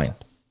fucking mind.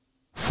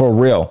 For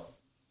real.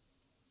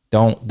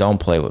 Don't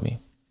play with me.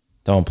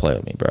 Don't play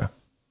with me, bro.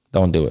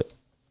 Don't do it.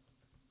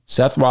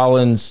 Seth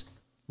Rollins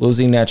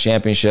losing that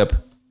championship.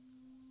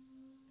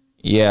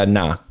 Yeah,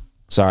 nah.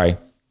 Sorry.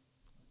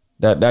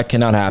 That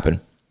cannot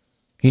happen.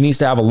 He needs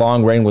to have a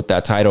long reign with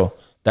that title.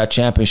 That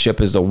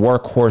championship is a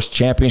workhorse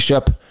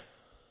championship.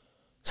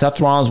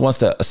 Seth Rollins wants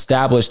to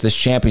establish this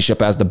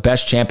championship as the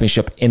best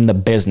championship in the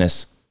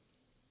business.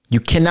 You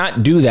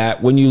cannot do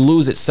that when you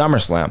lose at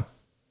SummerSlam.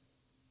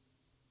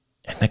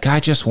 And the guy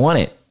just won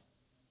it.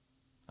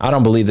 I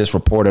don't believe this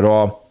report at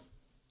all.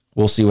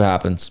 We'll see what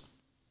happens.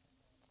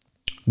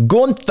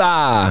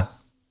 Gunther.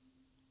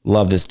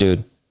 Love this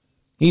dude.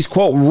 He's,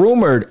 quote,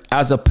 rumored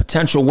as a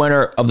potential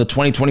winner of the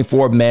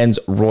 2024 Men's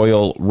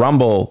Royal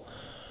Rumble.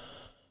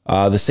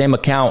 The same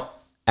account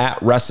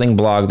at Wrestling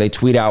Blog, they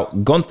tweet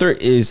out, Gunther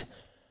is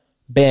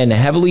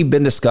heavily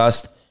been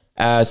discussed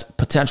as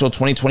potential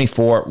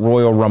 2024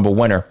 Royal Rumble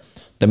winner.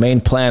 The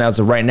main plan as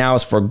of right now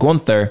is for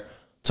Gunther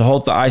to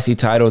hold the IC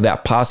title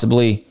that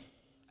possibly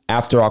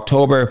after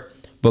October,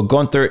 but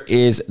Gunther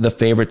is the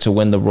favorite to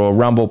win the Royal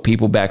Rumble.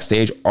 People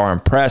backstage are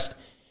impressed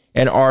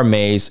and are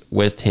amazed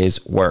with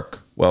his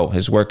work. Well,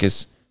 his work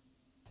is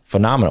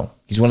phenomenal.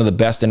 He's one of the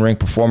best in-ring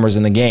performers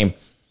in the game.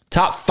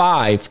 Top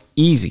 5,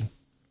 easy.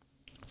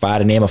 If I had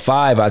to name a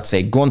 5, I'd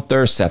say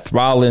Gunther, Seth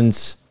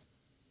Rollins.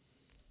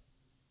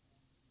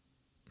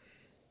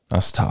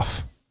 That's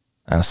tough.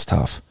 That's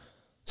tough.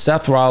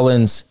 Seth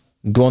Rollins,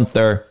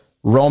 Gunther,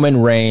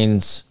 Roman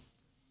Reigns,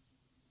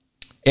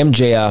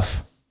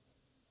 MJF.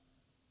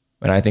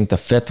 And I think the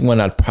 5th one,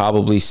 I'd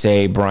probably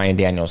say Bryan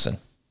Danielson.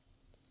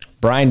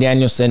 Bryan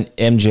Danielson,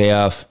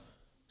 MJF,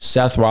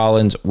 Seth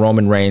Rollins,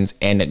 Roman Reigns,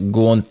 and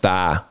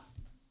Gunther.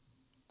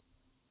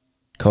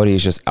 Cody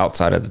is just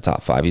outside of the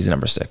top 5. He's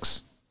number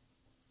 6.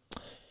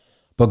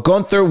 But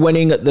Gunther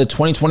winning the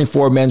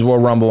 2024 Men's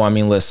Royal Rumble, I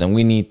mean, listen,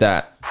 we need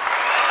that.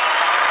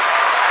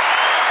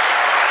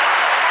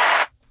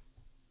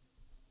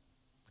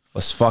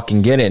 Let's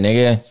fucking get it,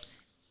 nigga.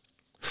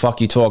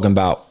 Fuck you talking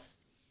about.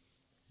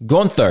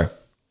 Gunther,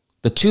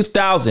 the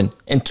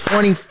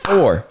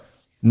 2024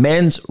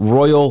 Men's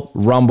Royal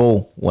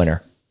Rumble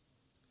winner.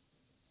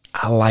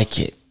 I like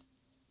it.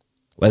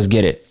 Let's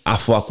get it. I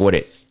fuck with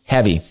it.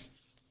 Heavy.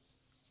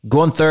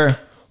 Gunther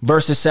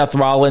versus Seth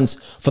Rollins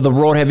for the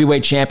World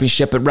Heavyweight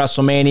Championship at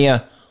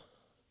WrestleMania.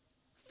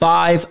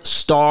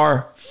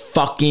 5-star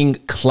fucking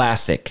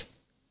classic.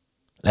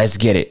 Let's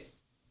get it.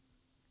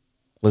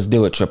 Let's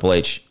do it, Triple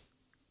H.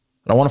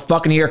 I don't want to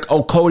fucking hear,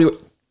 oh, Cody.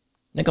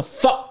 Nigga,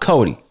 fuck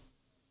Cody.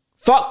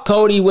 Fuck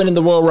Cody winning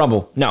the Royal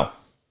Rumble. No,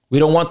 we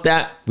don't want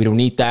that. We don't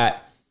need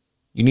that.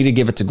 You need to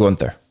give it to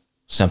Gunther.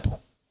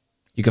 Simple.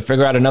 You can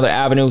figure out another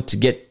avenue to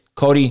get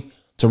Cody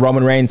to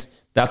Roman Reigns.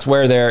 That's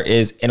where there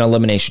is an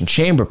elimination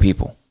chamber,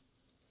 people.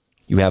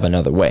 You have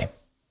another way.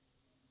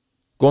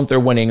 Gunther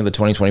winning the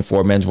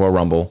 2024 Men's Royal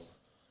Rumble.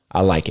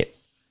 I like it.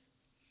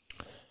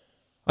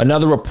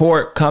 Another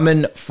report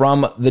coming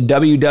from the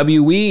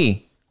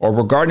WWE, or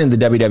regarding the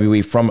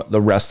WWE from the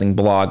Wrestling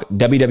Blog.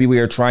 WWE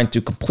are trying to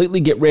completely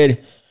get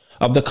rid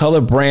of the color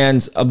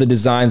brands of the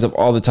designs of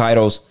all the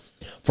titles.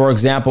 For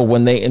example,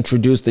 when they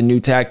introduce the new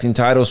tag team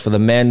titles for the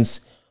men's,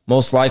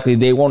 most likely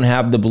they won't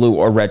have the blue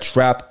or red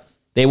strap.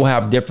 They will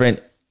have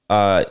different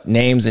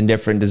names and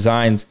different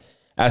designs,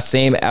 as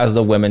same as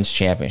the women's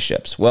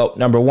championships. Well,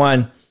 number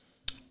one,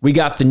 we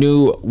got the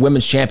new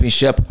women's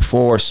championship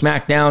for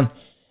SmackDown,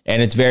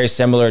 and it's very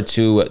similar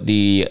to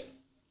the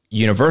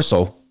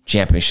Universal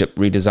Championship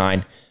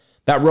redesign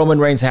that Roman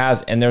Reigns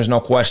has, and there's no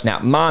question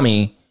that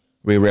Mommy,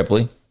 Rhea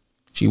Ripley,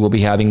 she will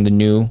be having the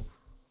new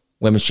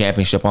Women's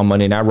Championship on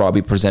Monday Night Raw will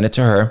be presented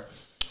to her.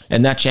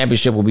 And that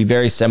championship will be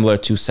very similar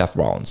to Seth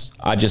Rollins.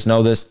 I just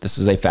know this. This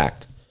is a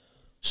fact.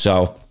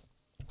 So,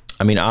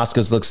 I mean,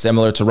 Asuka's looks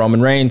similar to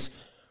Roman Reigns.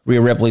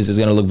 Rhea Ripley's is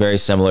going to look very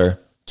similar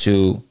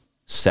to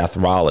Seth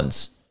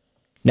Rollins.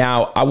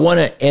 Now, I want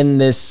to end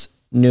this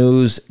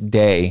news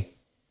day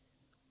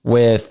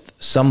with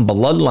some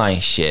bloodline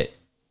shit.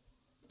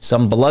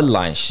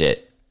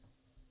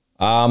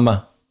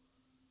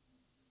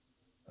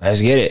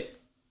 Let's get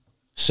it.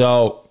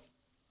 So,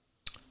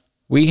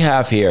 we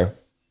have here,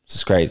 this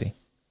is crazy.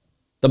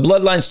 The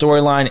bloodline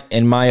storyline,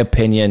 in my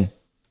opinion,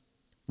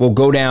 will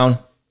go down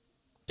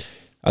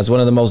as one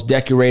of the most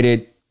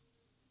decorated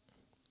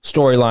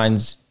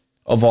storylines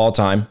of all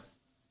time.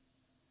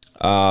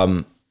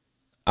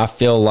 I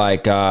feel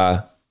like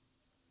the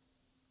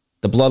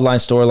bloodline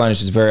storyline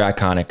is just very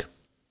iconic.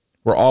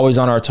 We're always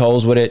on our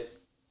toes with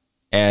it,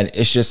 and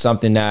it's just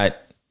something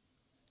that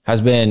has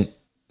been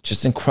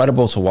just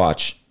incredible to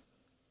watch.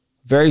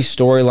 Very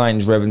storyline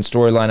driven,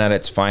 storyline at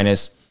its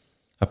finest,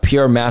 a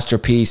pure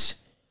masterpiece,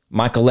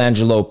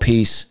 Michelangelo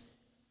piece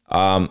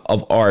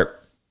of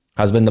art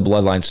has been the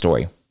bloodline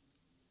story.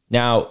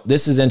 Now,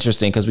 this is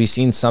interesting because we've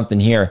seen something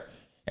here,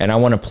 and I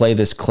want to play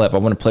this clip. I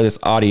want to play this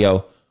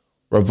audio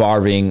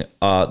regarding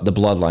the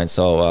bloodline.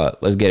 So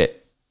let's get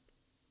it.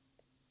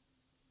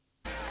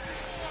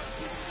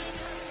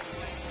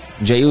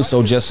 Jey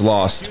Uso just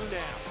lost.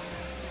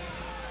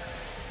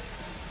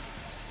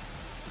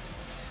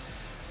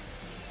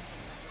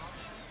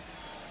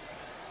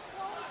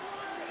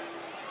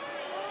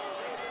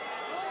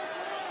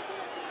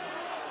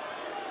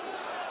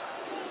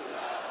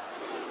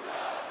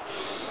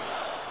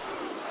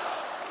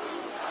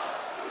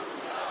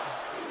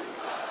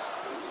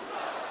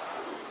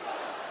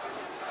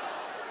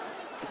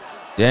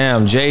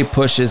 Damn, Jay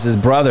pushes his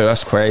brother.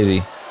 That's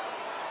crazy.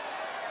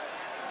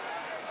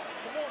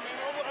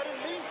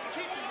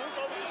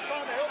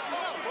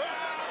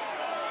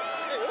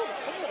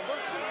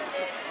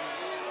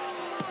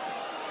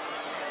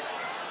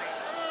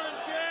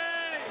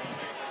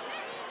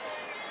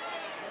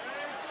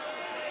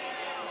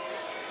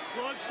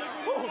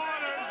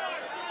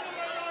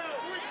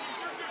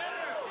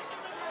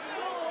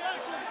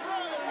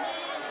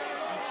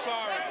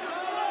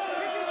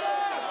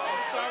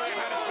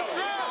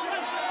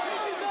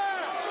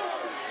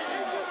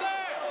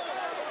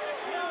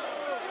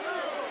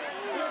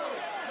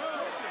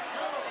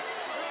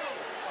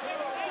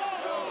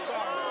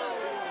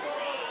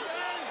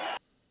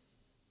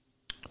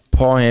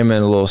 Paul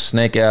Heyman, a little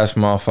snake ass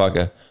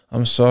motherfucker.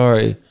 I'm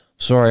sorry.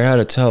 Sorry, I had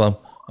to tell him.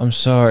 I'm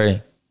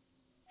sorry.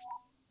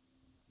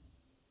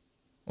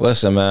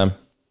 Listen, man.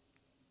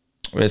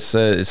 It's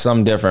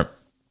something different.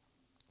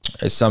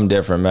 It's something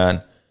different,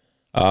 man.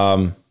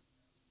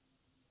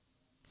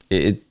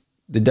 The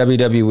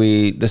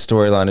WWE, the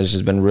storyline has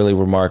just been really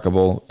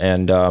remarkable.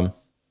 And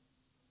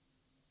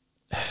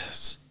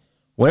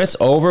when it's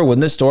over, when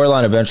this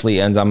storyline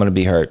eventually ends, I'm going to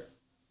be hurt.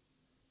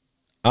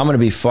 I'm going to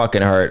be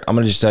fucking hurt. I'm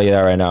going to just tell you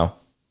that right now.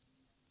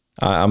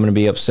 I'm going to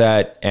be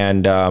upset,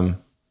 and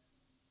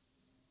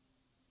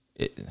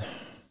it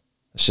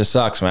just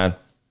sucks, man.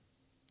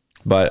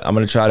 But I'm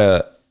going to try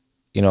to,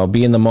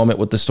 be in the moment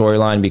with the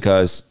storyline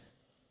because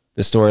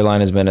the storyline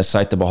has been a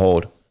sight to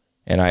behold.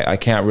 And I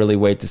can't really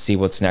wait to see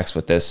what's next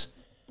with this.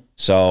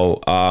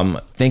 So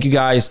thank you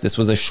guys. This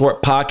was a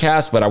short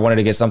podcast, but I wanted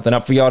to get something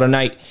up for y'all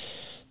tonight.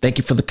 Thank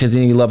you for the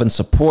continued love and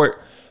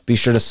support. Be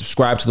sure to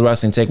subscribe to the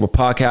Wrestling Takeover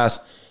podcast,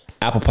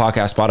 Apple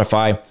Podcast,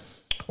 Spotify,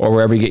 or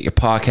wherever you get your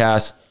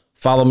podcasts.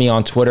 Follow me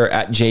on Twitter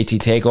at JT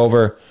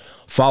Takeover.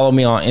 Follow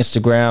me on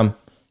Instagram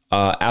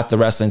at The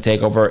Wrestling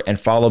Takeover. And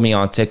follow me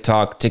on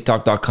TikTok,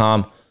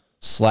 tiktok.com/The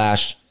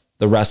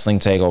Wrestling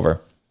Takeover.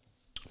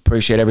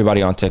 Appreciate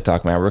everybody on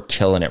TikTok, man. We're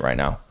killing it right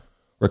now.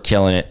 We're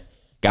killing it.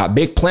 Got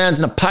big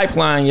plans in the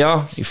pipeline,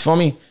 y'all. You feel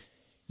me?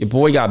 Your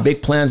boy got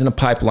big plans in the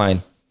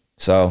pipeline.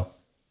 So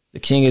the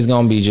king is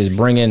going to be just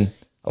bringing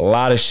a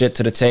lot of shit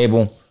to the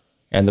table.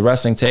 And the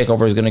Wrestling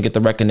Takeover is going to get the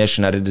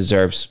recognition that it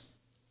deserves.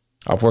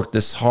 I've worked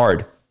this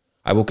hard.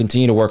 I will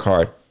continue to work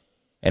hard.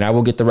 And I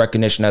will get the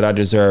recognition that I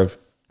deserve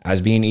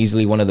as being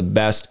easily one of the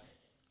best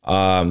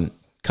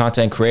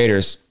content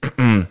creators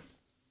in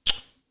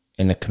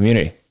the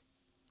community.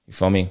 You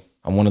feel me?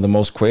 I'm one of the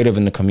most creative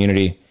in the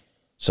community.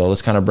 So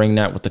let's kind of bring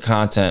that with the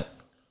content.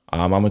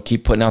 I'm going to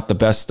keep putting out the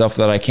best stuff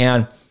that I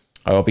can.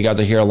 I hope you guys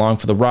are here along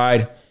for the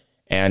ride.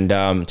 And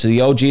to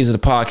the OGs of the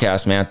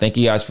podcast, man, thank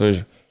you guys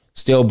for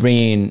still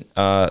being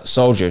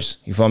soldiers,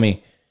 you feel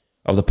me,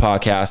 of the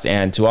podcast.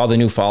 And to all the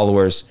new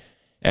followers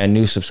and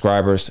new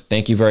subscribers,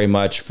 thank you very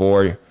much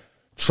for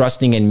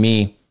trusting in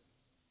me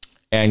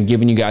and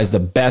giving you guys the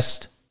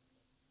best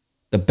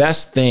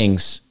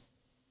things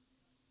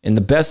and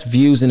the best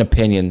views and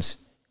opinions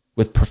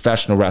with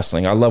professional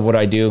wrestling. I love what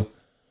I do.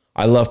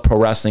 I love pro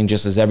wrestling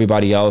just as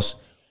everybody else.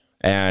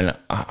 And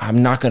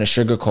I'm not going to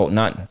sugarcoat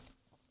nothing.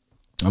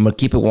 I'm going to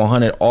keep it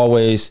 100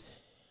 always.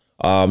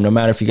 No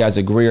matter if you guys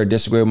agree or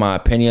disagree with my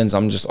opinions,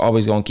 I'm just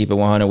always going to keep it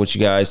 100 with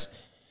you guys.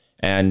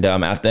 And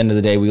at the end of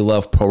the day, we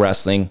love pro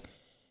wrestling.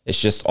 It's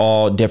just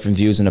all different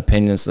views and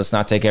opinions. Let's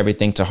not take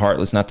everything to heart.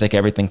 Let's not take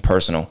everything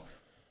personal.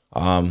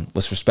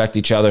 Let's respect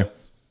each other,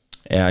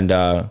 and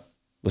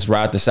let's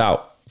ride this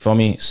out. You feel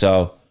me?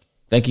 So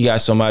thank you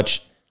guys so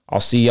much. I'll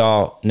see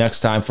y'all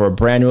next time for a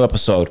brand new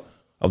episode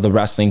of the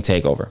Wrestling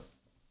Takeover.